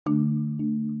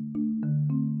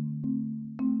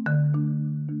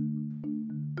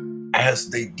As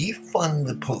they defund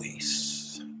the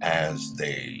police, as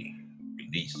they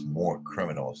release more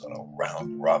criminals on a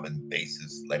round robin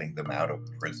basis, letting them out of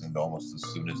prison almost as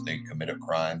soon as they commit a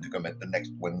crime to commit the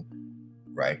next one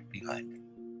right behind it.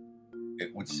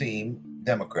 It would seem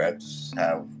Democrats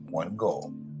have one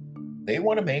goal. They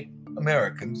want to make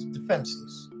Americans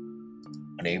defenseless,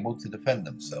 unable to defend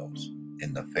themselves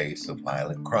in the face of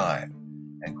violent crime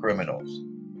and criminals.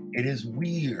 It is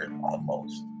weird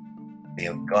almost. They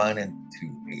have gone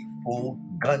into a full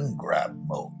gun grab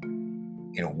mode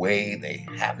in a way they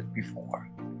haven't before.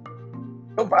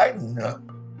 Joe Biden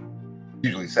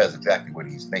usually says exactly what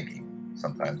he's thinking,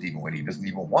 sometimes even when he doesn't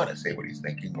even want to say what he's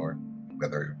thinking or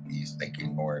whether he's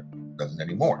thinking or doesn't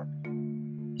anymore.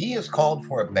 He has called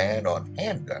for a ban on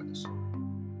handguns.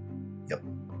 Yep.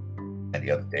 And the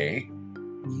other day,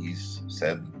 he's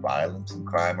said that violence and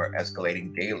crime are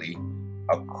escalating daily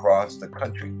across the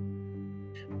country.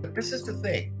 But this is the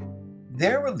thing.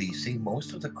 They're releasing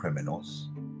most of the criminals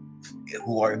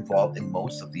who are involved in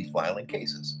most of these violent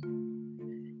cases.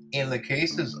 In the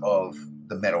cases of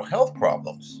the mental health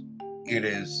problems, it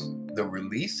is the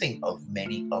releasing of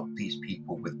many of these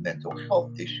people with mental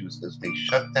health issues as they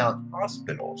shut down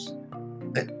hospitals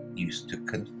that used to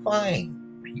confine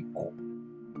people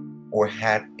or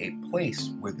had a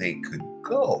place where they could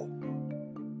go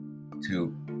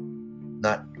to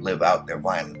not live out their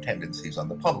violent tendencies on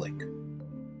the public.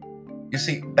 You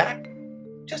see, back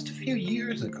just a few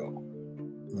years ago,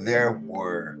 there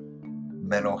were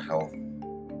mental health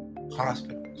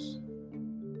hospitals,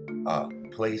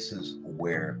 places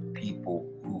where people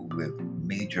who with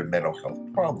major mental health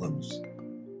problems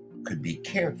could be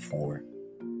cared for.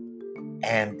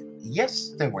 And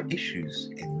yes, there were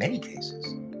issues in many cases,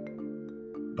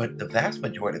 but the vast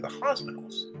majority of the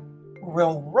hospitals were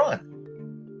well run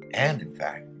and, in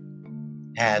fact,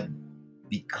 had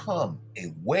become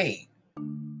a way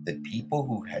that people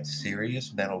who had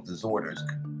serious mental disorders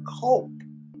could cope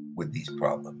with these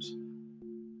problems.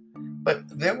 But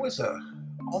there was a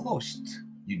almost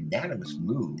unanimous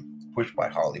move pushed by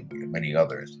Hollywood and many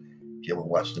others. If you ever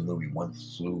watched the movie One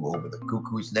Flew Over the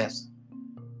Cuckoo's Nest,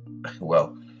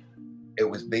 well, it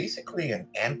was basically an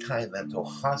anti-mental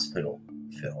hospital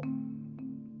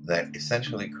film that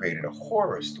essentially created a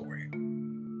horror story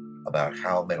about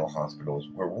how mental hospitals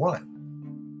were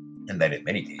run, and that in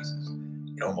many cases,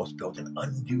 it almost built an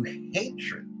undue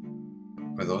hatred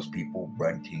for those people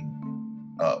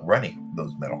running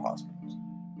those mental hospitals.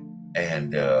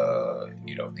 And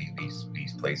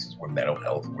these places where mental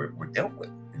health were dealt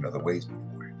with in other ways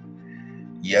before.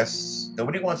 Yes,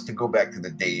 nobody wants to go back to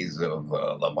the days of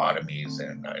lobotomies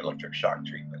and electric shock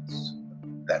treatments.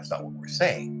 That's not what we're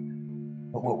saying.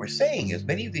 But what we're saying is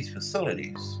many of these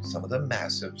facilities, some of them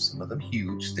massive, some of them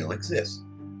huge, still exist.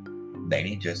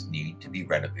 Many just need to be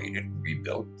renovated and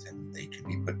rebuilt, and they can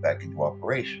be put back into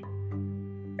operation.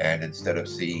 And instead of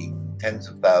seeing tens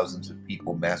of thousands of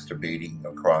people masturbating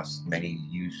across many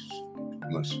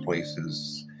useless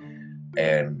places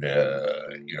and,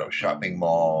 shopping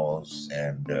malls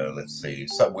and, let's say,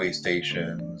 subway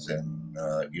stations and,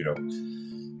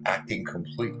 acting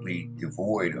completely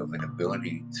devoid of an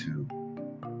ability to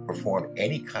perform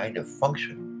any kind of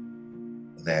function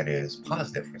that is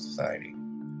positive for society,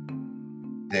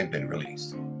 they've been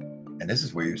released. And this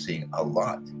is where you're seeing a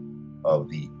lot of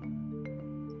the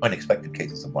unexpected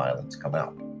cases of violence come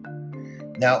out.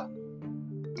 Now,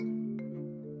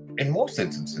 in most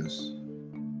instances,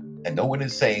 and no one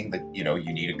is saying that, you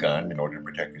need a gun in order to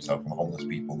protect yourself from homeless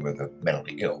people who are the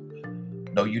mentally ill.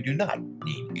 No, you do not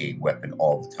need a weapon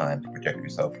all the time to protect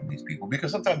yourself from these people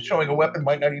because sometimes showing a weapon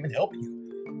might not even help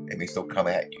you. They may still come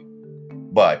at you.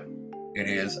 But it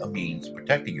is a means of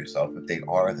protecting yourself if they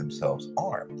are themselves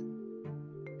armed,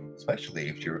 especially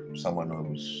if you're someone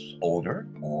who's older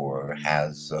or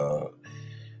has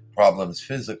problems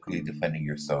physically defending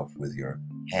yourself with your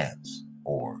hands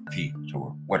or feet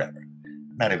or whatever.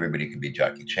 Not everybody can be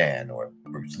Jackie Chan or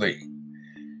Bruce Lee.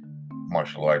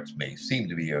 Martial arts may seem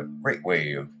to be a great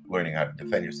way of learning how to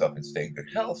defend yourself and stay in good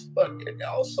health, but it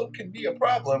also can be a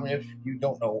problem if you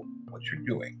don't know what you're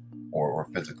doing or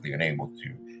physically unable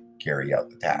to carry out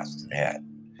the tasks at hand.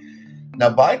 Now,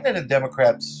 Biden and the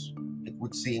Democrats, it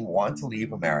would seem, want to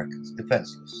leave Americans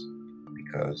defenseless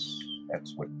because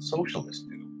that's what socialists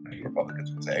do, many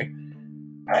Republicans would say.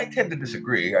 I tend to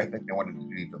disagree. I think they wanted to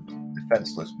leave them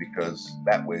defenseless because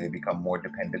that way they become more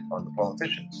dependent on the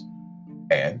politicians.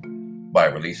 And by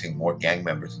releasing more gang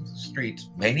members into the streets,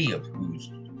 many of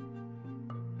whose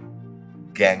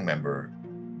gang member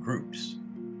groups,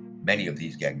 many of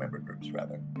these gang member groups,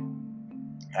 rather,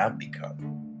 have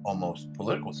become almost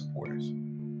political supporters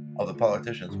of the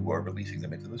politicians who are releasing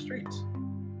them into the streets.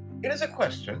 It is a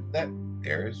question that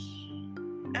bears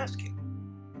asking.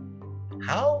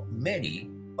 How many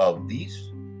of these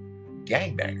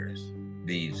gangbangers,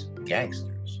 these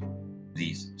gangsters,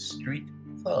 these street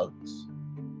thugs,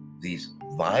 these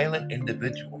violent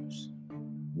individuals,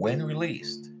 when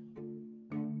released,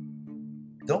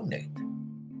 donate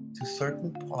to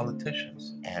certain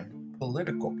politicians and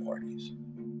political parties,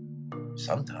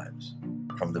 sometimes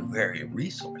from the very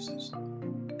resources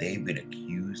they've been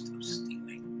accused of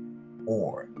stealing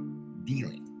or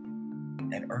dealing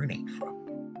and earning from?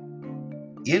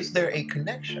 Is there a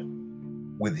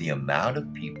connection with the amount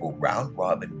of people round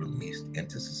robin released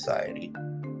into society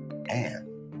and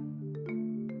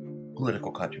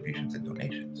political contributions and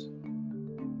donations?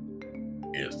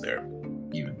 Is there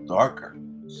even darker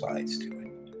sides to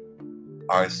it?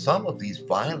 Are some of these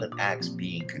violent acts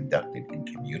being conducted in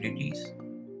communities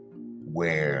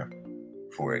where,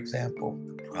 for example,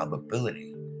 the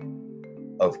probability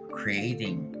of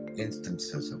creating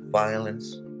instances of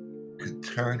violence could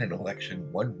turn an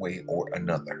election one way or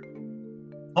another?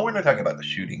 And we're not talking about the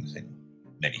shootings in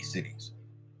many cities.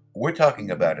 We're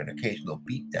talking about an occasional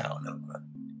beatdown of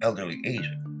an elderly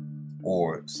Asian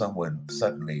or someone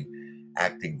suddenly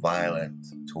acting violent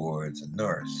towards a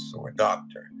nurse or a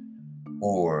doctor,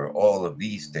 or all of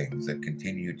these things that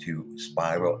continue to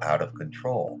spiral out of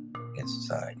control in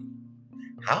society.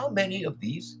 How many of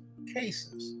these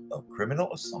cases of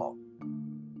criminal assault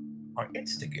are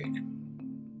instigated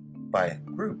by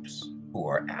groups who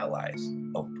are allies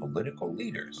of political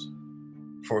leaders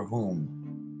for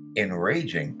whom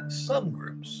enraging some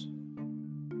groups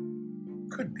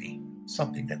could be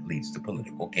something that leads to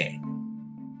political gain?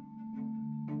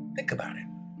 Think about it.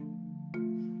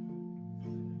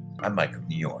 I'm Mike of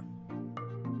New York.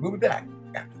 We'll be back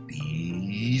after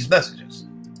these messages.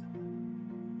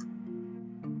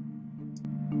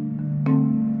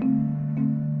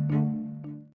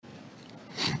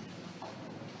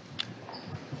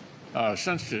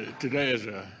 Since today is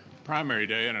a primary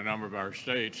day in a number of our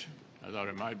states, I thought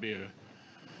it might be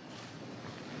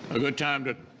a good time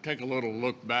to take a little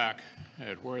look back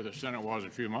at where the Senate was a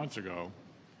few months ago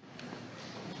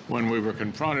when we were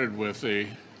confronted with the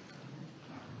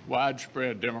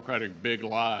widespread Democratic big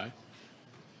lie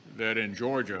that in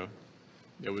Georgia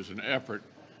there was an effort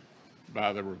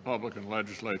by the Republican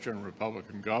legislature and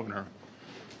Republican governor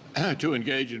to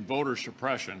engage in voter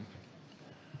suppression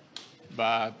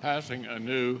by passing a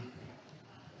new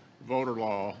voter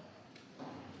law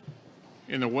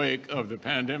in the wake of the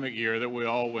pandemic year that we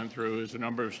all went through as a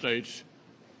number of states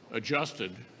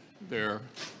adjusted their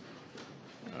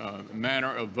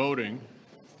manner of voting,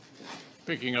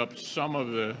 picking up some of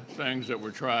the things that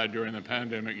were tried during the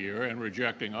pandemic year and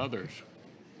rejecting others.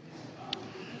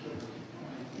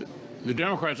 The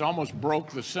Democrats almost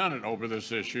broke the Senate over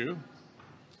this issue,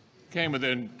 came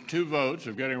within 2 votes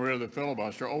of getting rid of the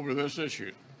filibuster over this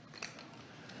issue.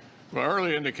 Well,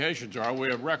 early indications are we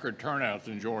have record turnouts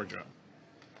in Georgia.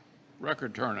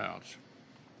 Record turnouts.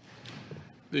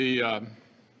 The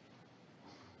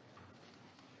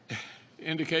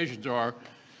indications are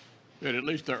that at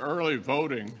least the early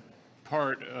voting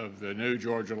part of the new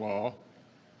Georgia law,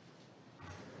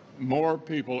 more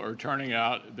people are turning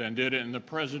out than did in the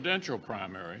presidential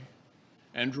primary,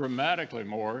 and dramatically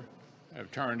more have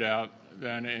turned out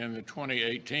than in the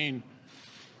 2018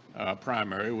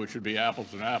 primary, which would be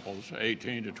apples and apples,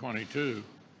 18 to 22.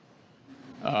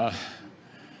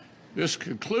 This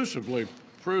conclusively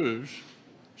proves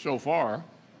so far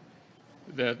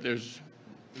that there's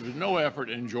no effort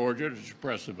in Georgia to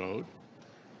suppress the vote.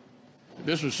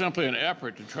 This was simply an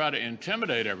effort to try to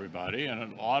intimidate everybody,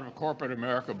 and a lot of corporate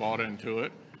America bought into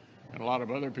it, and a lot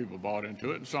of other people bought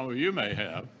into it, and some of you may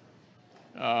have,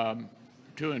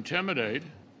 to intimidate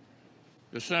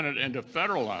the Senate into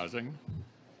federalizing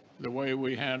the way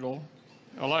we handle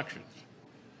elections.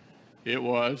 It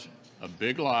was a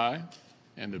big lie,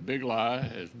 and the big lie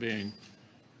is being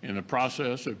in the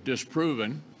process of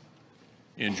disproven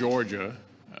in Georgia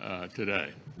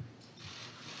today.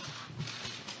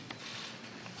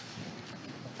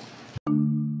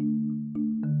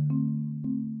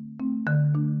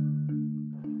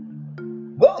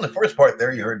 Well, in the first part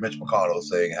there, you heard Mitch McConnell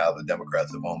saying how the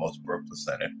Democrats have almost broke the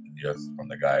Senate, just from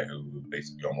the guy who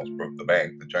basically almost broke the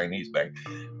bank, the Chinese bank.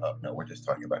 No, we're just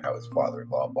talking about how his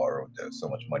father-in-law borrowed so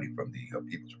much money from the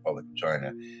People's Republic of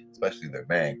China, especially their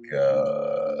bank.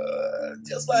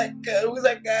 Just like, who's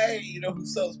that guy, who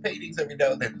sells paintings every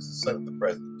now and then? This is the son of the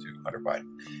president, too, Hunter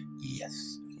Biden.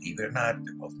 Yes, believe it or not,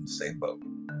 they're both in the same boat.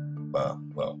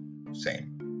 Well,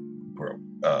 same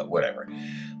broke, whatever.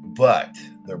 But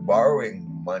they're borrowing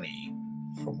money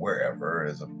from wherever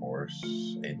is, of course,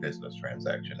 a business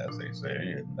transaction, as they say.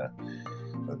 And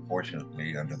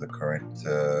unfortunately, under the current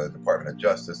Department of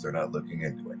Justice, they're not looking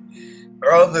into it.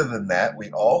 Other than that,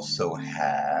 we also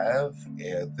have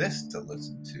this to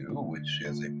listen to, which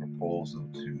is a proposal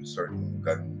to certain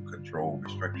gun control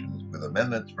restrictions with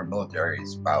amendments for military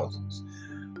spouses,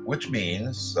 which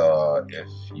means if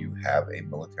you have a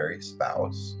military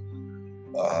spouse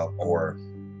or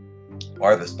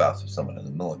are the spouse of someone in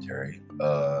the military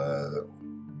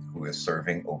who is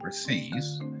serving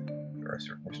overseas, there are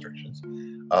certain restrictions,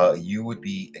 you would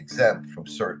be exempt from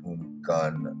certain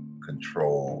gun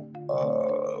control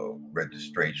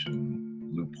registration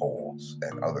loopholes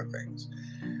and other things.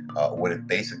 What it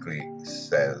basically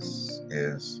says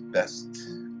is best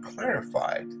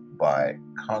clarified by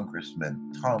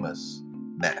Congressman Thomas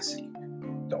Massie.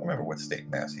 Don't remember what state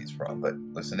Massie's from, but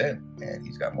listen in, and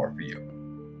he's got more for you.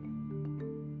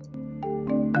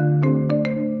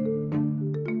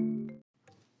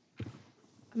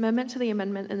 Amendment to the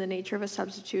amendment in the nature of a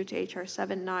substitute to H.R.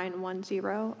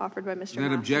 7910, offered by Mr.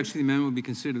 Without objection, the amendment will be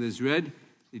considered as read.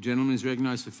 The gentleman is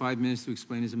recognized for 5 minutes to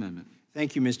explain his amendment.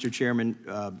 Thank you, Mr. Chairman.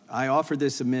 I offer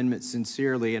this amendment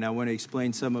sincerely, and I want to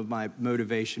explain some of my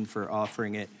motivation for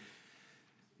offering it.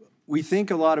 We think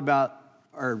a lot about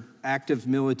our active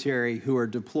military who are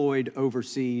deployed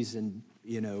overseas and,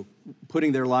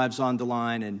 putting their lives on the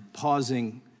line and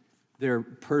pausing their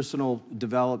personal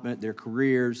development, their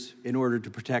careers, in order to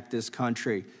protect this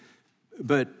country.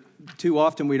 But too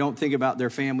often we don't think about their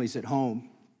families at home.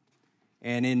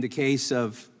 And in the case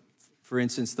of, for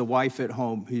instance, the wife at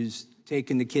home who's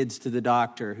taking the kids to the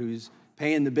doctor, who's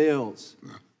paying the bills,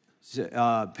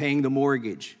 paying the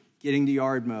mortgage, getting the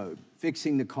yard mowed,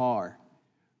 fixing the car,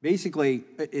 basically,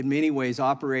 in many ways,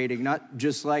 operating not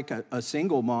just like a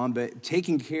single mom, but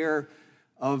taking care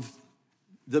of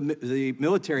the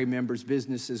military member's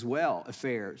business as well,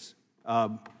 affairs,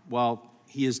 while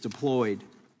he is deployed.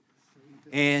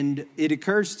 And it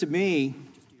occurs to me,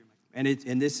 and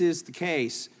this is the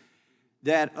case,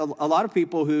 that a lot of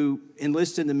people who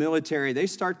enlist in the military, they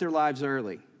start their lives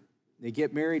early. They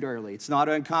get married early. It's not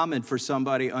uncommon for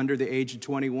somebody under the age of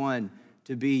 21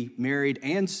 to be married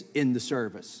and in the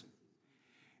service.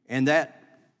 And that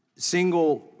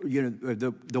single,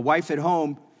 the wife at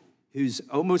home, who's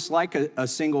almost like a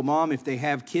single mom, if they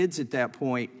have kids at that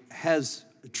point, has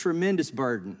a tremendous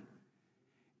burden.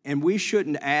 And we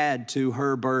shouldn't add to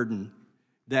her burden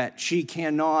that she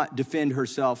cannot defend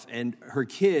herself and her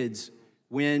kids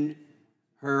when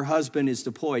her husband is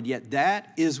deployed. Yet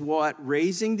that is what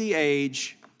raising the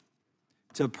age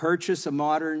to purchase a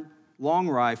modern long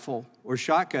rifle or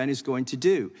shotgun is going to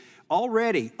do.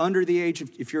 Already,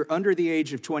 if you're under the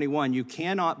age of 21, you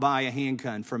cannot buy a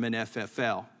handgun from an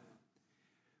FFL.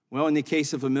 Well, in the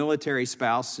case of a military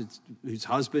spouse whose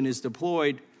husband is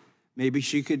deployed, maybe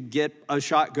she could get a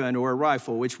shotgun or a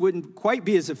rifle, which wouldn't quite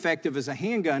be as effective as a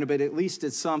handgun, but at least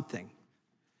it's something.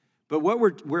 But what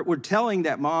we're telling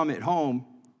that mom at home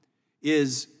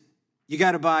is you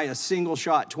got to buy a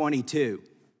single-shot 22.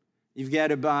 You've got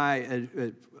to buy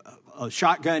a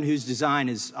shotgun whose design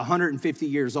is 150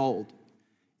 years old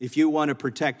if you want to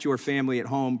protect your family at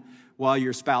home while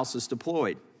your spouse is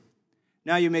deployed.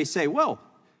 Now, you may say, well,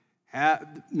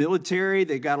 military,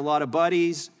 they got a lot of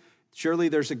buddies. Surely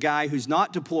there's a guy who's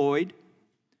not deployed,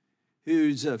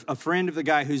 who's a friend of the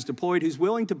guy who's deployed, who's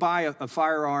willing to buy a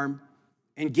firearm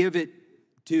and give it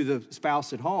to the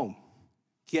spouse at home.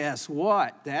 Guess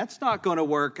what? That's not going to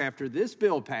work after this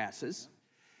bill passes,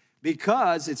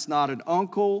 because it's not an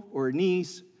uncle or a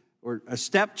niece or a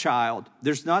stepchild.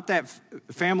 There's not that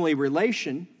family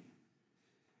relation.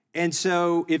 And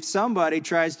so if somebody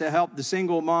tries to help the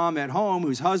single mom at home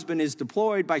whose husband is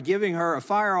deployed by giving her a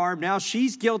firearm, now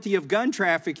she's guilty of gun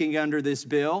trafficking under this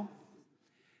bill.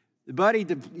 The buddy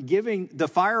giving the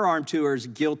firearm to her is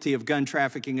guilty of gun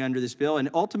trafficking under this bill. And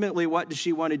ultimately, what does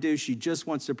she want to do? She just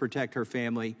wants to protect her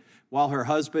family while her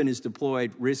husband is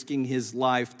deployed, risking his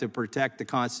life to protect the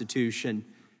Constitution.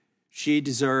 She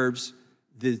deserves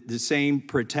the same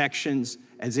protections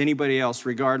as anybody else,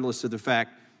 regardless of the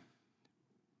fact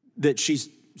that she's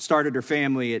started her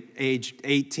family at age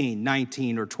 18,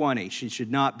 19, or 20. She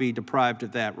should not be deprived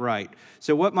of that right.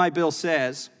 So what my bill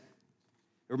says,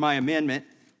 or my amendment,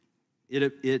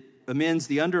 it amends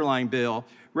the underlying bill.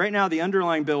 Right now, the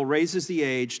underlying bill raises the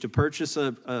age to purchase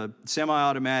a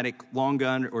semi-automatic long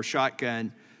gun or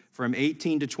shotgun from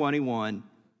 18 to 21.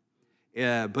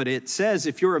 But it says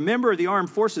if you're a member of the armed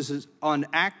forces on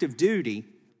active duty,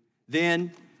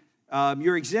 then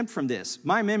you're exempt from this.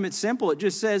 My amendment's simple. It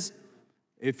just says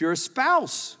if you're a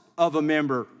spouse of a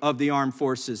member of the armed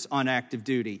forces on active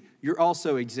duty. You're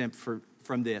also exempt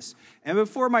from this. And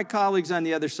before my colleagues on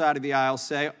the other side of the aisle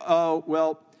say, oh,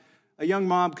 well, a young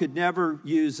mom could never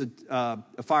use a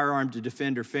firearm to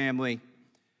defend her family,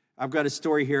 I've got a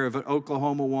story here of an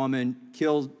Oklahoma woman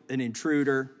killed an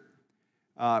intruder,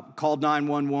 called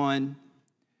 911.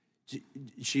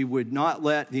 She would not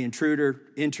let the intruder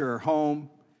enter her home.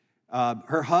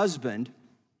 Her husband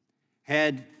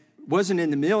wasn't in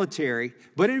the military,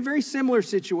 but in a very similar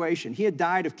situation. He had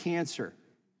died of cancer,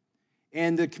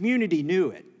 and the community knew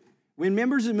it. When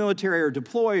members of the military are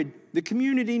deployed, the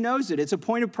community knows it. It's a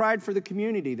point of pride for the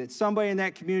community that somebody in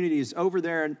that community is over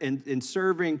there and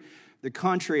serving the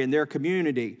country and their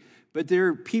community. But there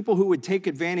are people who would take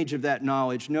advantage of that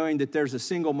knowledge, knowing that there's a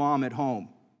single mom at home,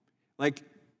 like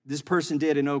this person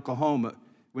did in Oklahoma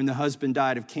when the husband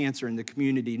died of cancer and the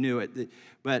community knew it.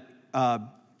 But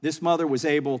this mother was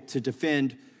able to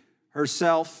defend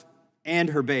herself and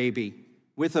her baby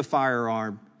with a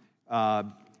firearm,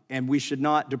 and we should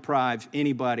not deprive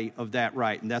anybody of that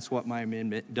right. And that's what my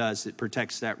amendment does. It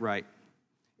protects that right.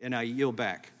 And I yield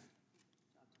back.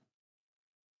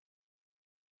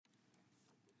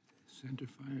 Center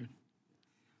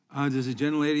fired. Does the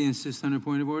gentlelady insist on a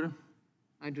point of order?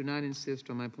 I do not insist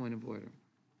on my point of order.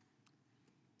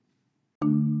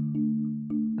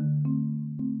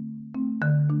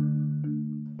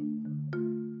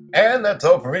 And that's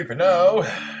all for me for now,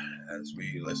 as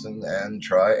we listen and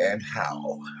try and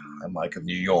howl. I'm Mike of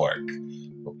New York.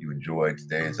 Hope you enjoyed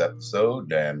today's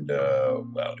episode, and,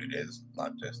 well, it is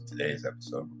not just today's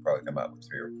episode. We'll probably come out with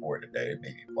 3 or 4 today,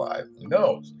 maybe 5. Who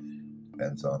knows?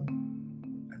 Depends on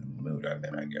what kind of mood I'm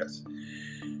in, I guess.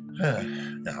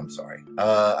 No, I'm sorry.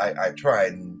 I try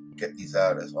and get these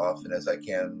out as often as I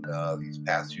can. These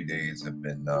past few days have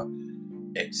been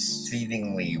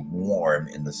exceedingly warm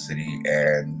in the city,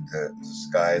 and the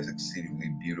sky is exceedingly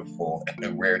beautiful, and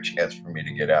a rare chance for me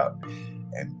to get out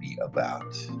and be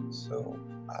about. So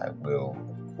I will,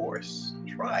 of course,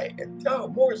 try and tell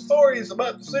more stories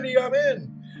about the city I'm in,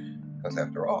 because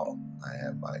after all, I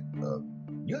am Mike of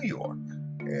New York,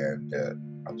 and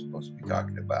I'm supposed to be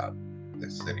talking about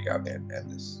this city I'm in and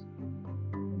this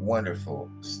wonderful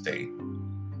state.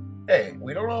 Hey,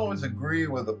 we don't always agree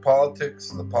with the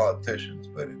politics and the politicians,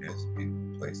 but it is a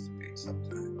beautiful place to be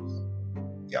sometimes.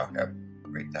 Y'all have a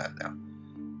great time now.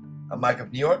 I'm Mike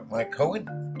of New York, Mike Cohen.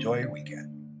 Enjoy your weekend.